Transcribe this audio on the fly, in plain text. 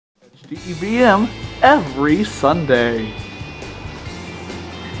DEVM every Sunday.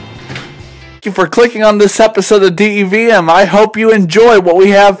 Thank you for clicking on this episode of DEVM. I hope you enjoy what we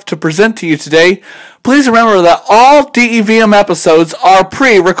have to present to you today. Please remember that all DEVM episodes are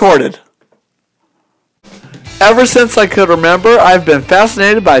pre-recorded. Ever since I could remember, I've been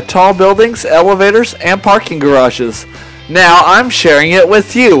fascinated by tall buildings, elevators, and parking garages. Now I'm sharing it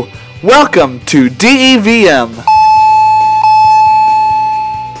with you. Welcome to DEVM.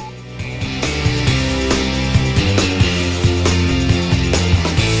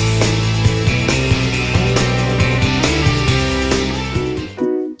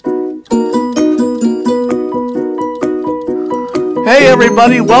 Hey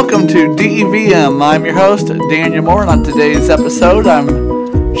everybody, welcome to DEVM. I'm your host, Daniel Moore, and on today's episode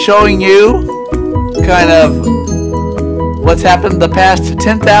I'm showing you kind of what's happened the past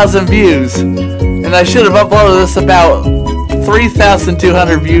 10,000 views. And I should have uploaded this about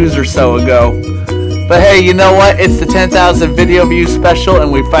 3,200 views or so ago. But hey, you know what? It's the 10,000 video view special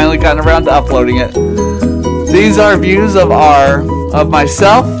and we've finally gotten around to uploading it. These are views of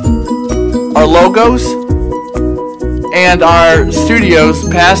myself, our logos, and our studios,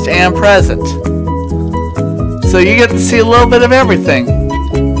 past and present. So you get to see a little bit of everything.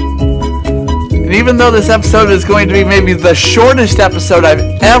 And even though this episode is going to be maybe the shortest episode I've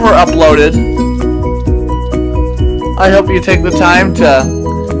ever uploaded, I hope you take the time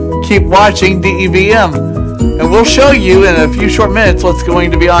to keep watching DEVM. And we'll show you in a few short minutes what's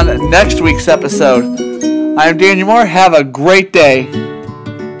going to be on next week's episode. I'm Daniel Moore. Have a great day.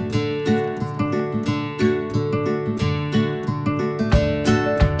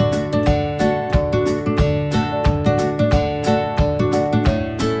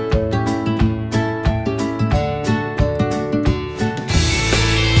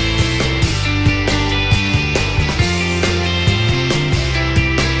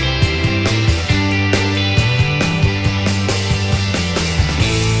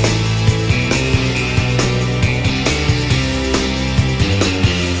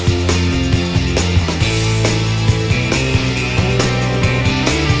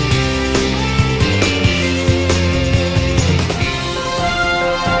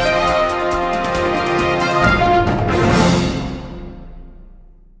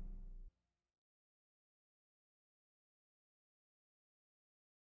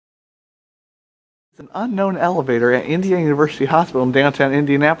 An unknown elevator at Indiana University Hospital in downtown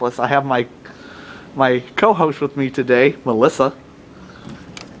Indianapolis. I have my co-host with me today, Melissa.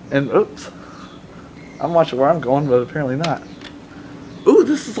 And oops, I'm watching where I'm going, but apparently not. Ooh,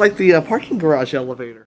 this is like the parking garage elevator.